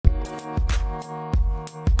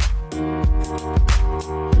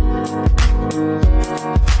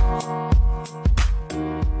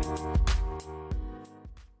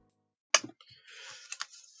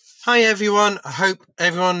Hi everyone, I hope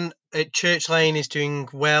everyone at Church Lane is doing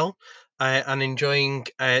well and enjoying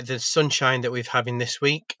the sunshine that we've having this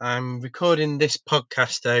week. I'm recording this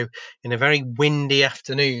podcast though in a very windy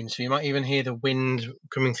afternoon, so you might even hear the wind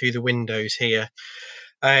coming through the windows here.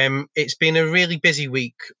 It's been a really busy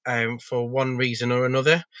week for one reason or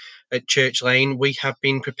another at Church Lane. We have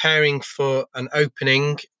been preparing for an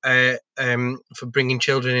opening for bringing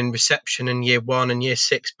children in reception in year 1 and year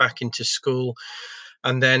 6 back into school,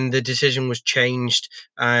 and then the decision was changed,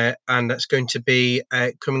 and that's going to be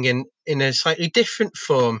coming in a slightly different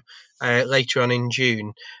form later on in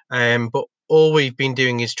June. But all we've been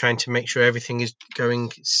doing is trying to make sure everything is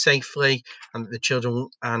going safely and that the children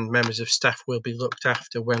and members of staff will be looked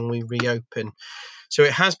after when we reopen. So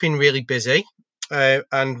it has been really busy.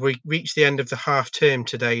 And we reached the end of the half term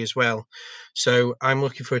today as well. So I'm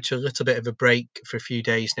looking forward to a little bit of a break for a few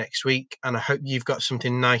days next week, and I hope you've got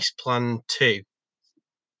something nice planned too.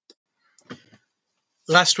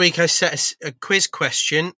 Last week I set a quiz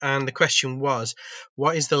question, and the question was,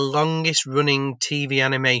 what is the longest running TV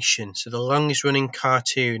animation? So the longest running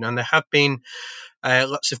cartoon. And there have been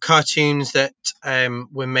lots of cartoons that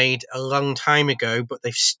were made a long time ago, but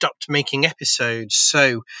they've stopped making episodes.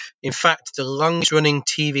 So, in fact, the longest running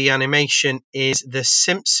TV animation is The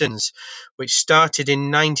Simpsons, which started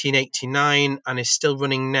in 1989 and is still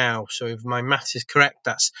running now. So, if my maths is correct,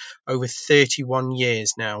 that's over 31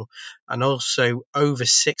 years now, and also over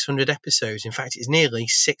 600 episodes. In fact, it's nearly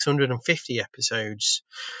 650 episodes.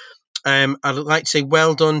 I'd like to say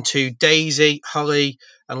well done to Daisy, Holly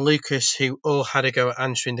and Lucas, who all had a go at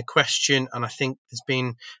answering the question, and I think there's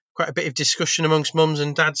been quite a bit of discussion amongst mums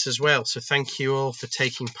and dads as well, so thank you all for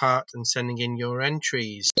taking part and sending in your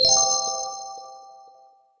entries.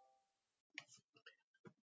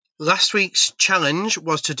 Last week's challenge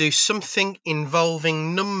was to do something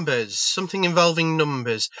involving numbers,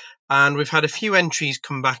 and we've had a few entries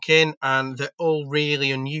come back in, and they're all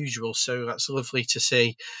really unusual, so that's lovely to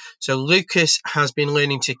see. So Lucas has been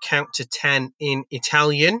learning to count to 10 in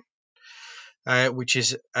Italian, which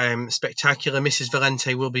is spectacular. Mrs.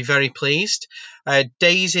 Valente will be very pleased.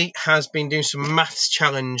 Daisy has been doing some maths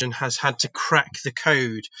challenge and has had to crack the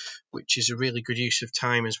code, which is a really good use of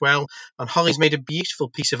time as well. And Holly's made a beautiful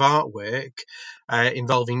piece of artwork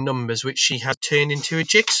involving numbers, which she has turned into a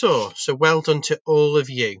jigsaw. So well done to all of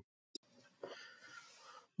you.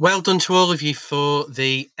 Well done to all of you for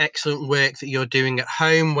the excellent work that you're doing at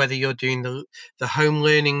home, whether you're doing the home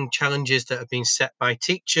learning challenges that have been set by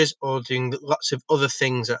teachers or doing lots of other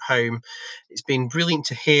things at home. It's been brilliant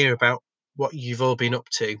to hear about what you've all been up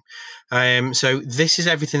to. So this is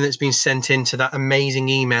everything that's been sent in to that amazing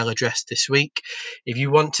email address this week. If you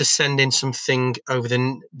want to send in something over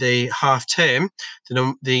the half term,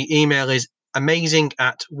 the email is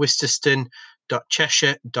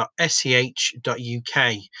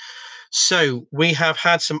amazing@worcesterston.cheshire.sch.uk. So we have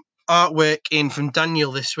had some artwork in from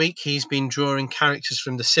Daniel this week. He's been drawing characters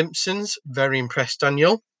from The Simpsons. Very impressed,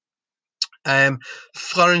 Daniel.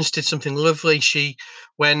 Florence did something lovely.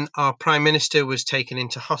 When our Prime Minister was taken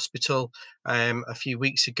into hospital a few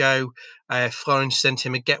weeks ago, Florence sent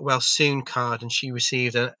him a get well soon card, and she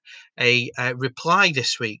received a reply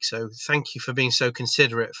this week. So thank you for being so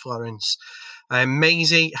considerate, Florence.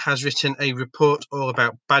 Maisie has written a report all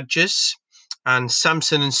about badgers, and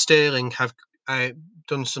Samson and Sterling have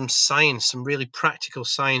done some science, some really practical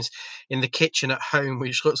science in the kitchen at home,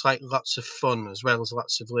 which looks like lots of fun as well as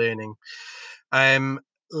lots of learning.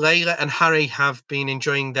 Layla and Harry have been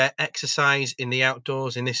enjoying their exercise in the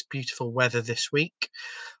outdoors in this beautiful weather this week.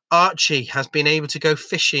 Archie has been able to go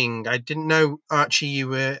fishing. I didn't know, Archie, you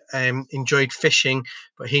were enjoyed fishing,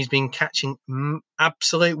 but he's been catching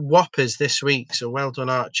absolute whoppers this week. So well done,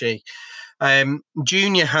 Archie.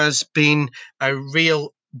 Junior has been a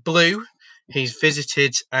real blue. He's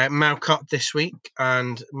visited Moucott this week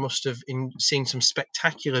and must have seen some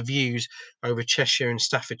spectacular views over Cheshire and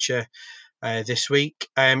Staffordshire this week.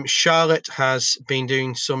 Charlotte has been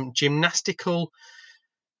doing some gymnastical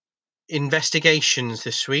investigations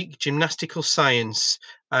this week, gymnastical science.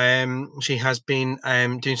 She has been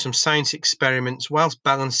doing some science experiments whilst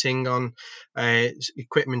balancing on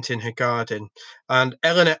equipment in her garden. And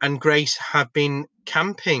Eleanor and Grace have been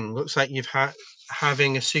camping. Looks like you've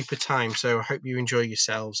having a super time, so I hope you enjoy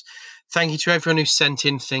yourselves. Thank you to everyone who sent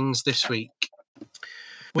in things this week.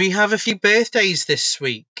 We have a few birthdays this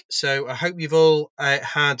week, so I hope you've all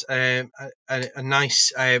had a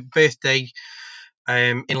nice birthday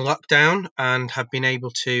in lockdown and have been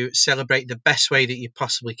able to celebrate the best way that you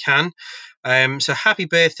possibly can. So happy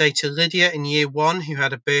birthday to Lydia in year 1, who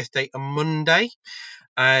had a birthday on Monday.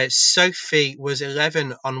 Sophie was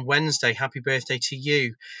 11 on Wednesday. Happy birthday to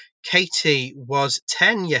you. Katie was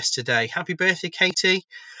 10 yesterday. Happy birthday, Katie.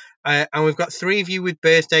 And we've got 3 of you with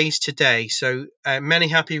birthdays today. So many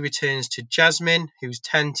happy returns to Jasmine, who's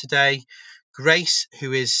 10 today, Grace,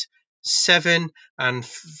 who is 7, and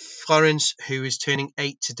Florence, who is turning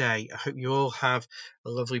 8 today. I hope you all have a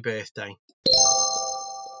lovely birthday.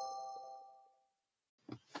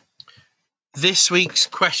 This week's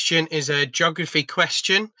question is a geography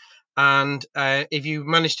question. And if you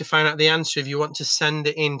manage to find out the answer, if you want to send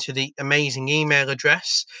it in to the amazing email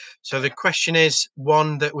address. So the question is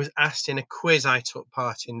one that was asked in a quiz I took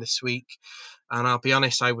part in this week. And I'll be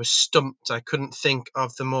honest, I was stumped. I couldn't think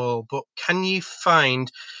of them all. But can you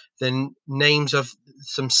find the names of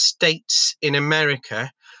some states in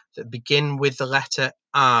America that begin with the letter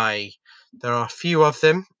I? There are a few of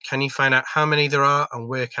them. Can you find out how many there are and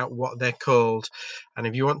work out what they're called? And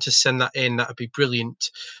if you want to send that in, that would be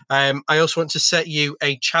brilliant. I also want to set you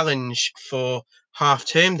a challenge for half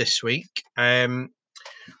term this week.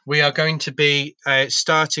 We are going to be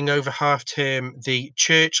starting over half term the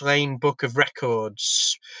Church Lane Book of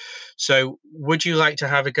Records. So would you like to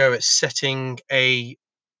have a go at setting a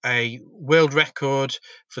world record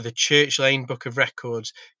for the Church Lane Book of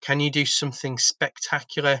Records? Can you do something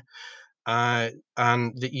spectacular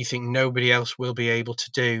and that you think nobody else will be able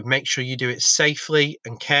to do? Make sure you do it safely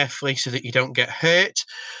and carefully so that you don't get hurt.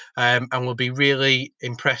 And we'll be really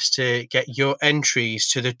impressed to get your entries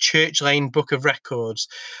to the Church Lane Book of Records.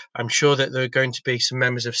 I'm sure that there are going to be some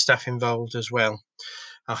members of staff involved as well.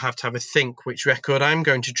 I'll have to have a think which record I'm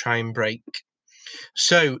going to try and break.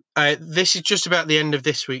 So this is just about the end of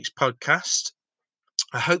this week's podcast.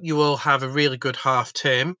 I hope you all have a really good half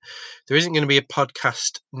term. There isn't going to be a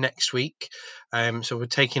podcast next week, so we're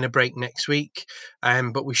taking a break next week.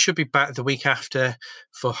 But we should be back the week after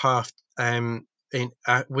for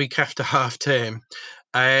week after half term.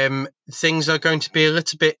 Things are going to be a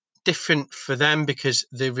little bit different for them because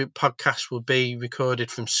the podcast will be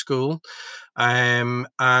recorded from school, and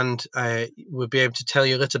we'll be able to tell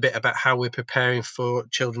you a little bit about how we're preparing for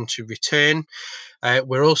children to return.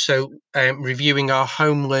 We're also reviewing our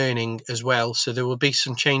home learning as well. So there will be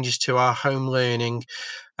some changes to our home learning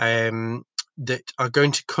that are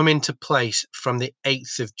going to come into place from the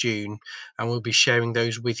 8th of June. And we'll be sharing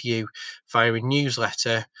those with you via a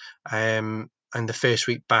newsletter and the first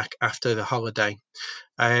week back after the holiday.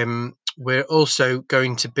 We're also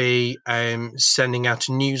going to be sending out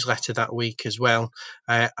a newsletter that week as well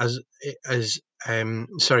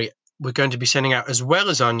we're going to be sending out, as well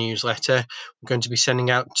as our newsletter, we're going to be sending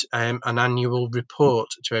out an annual report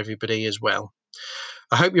to everybody as well.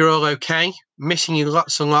 I hope you're all okay. Missing you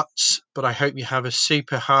lots and lots, but I hope you have a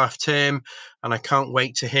super half term, and I can't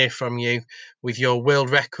wait to hear from you with your world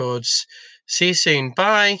records. See you soon.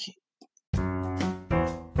 Bye.